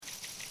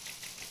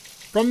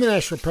From the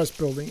National Press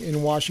Building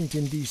in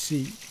Washington,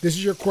 D.C., this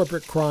is your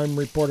Corporate Crime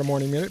Reporter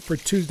Morning Minute for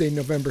Tuesday,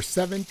 November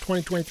 7,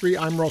 2023.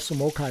 I'm Russell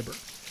Mokhiber.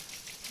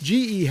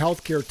 GE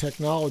Healthcare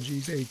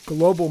Technologies, a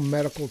global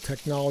medical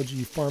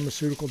technology,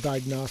 pharmaceutical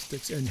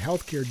diagnostics, and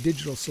healthcare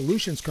digital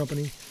solutions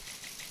company,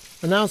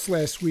 announced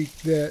last week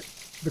that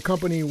the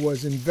company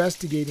was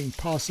investigating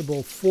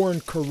possible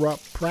Foreign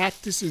Corrupt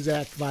Practices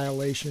Act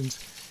violations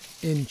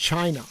in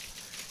China.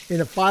 In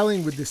a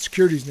filing with the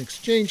Securities and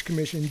Exchange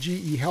Commission,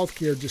 GE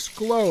Healthcare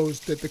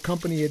disclosed that the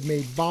company had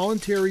made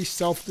voluntary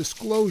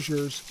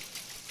self-disclosures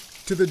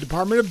to the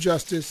Department of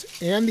Justice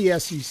and the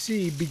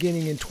SEC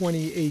beginning in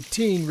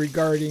 2018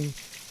 regarding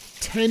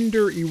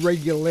tender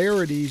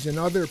irregularities and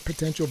other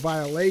potential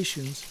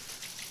violations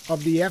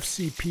of the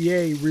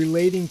FCPA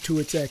relating to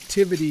its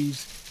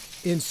activities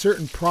in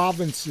certain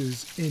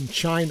provinces in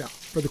China.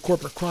 For the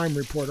Corporate Crime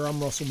Reporter,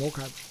 I'm Russell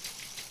Mokhiber.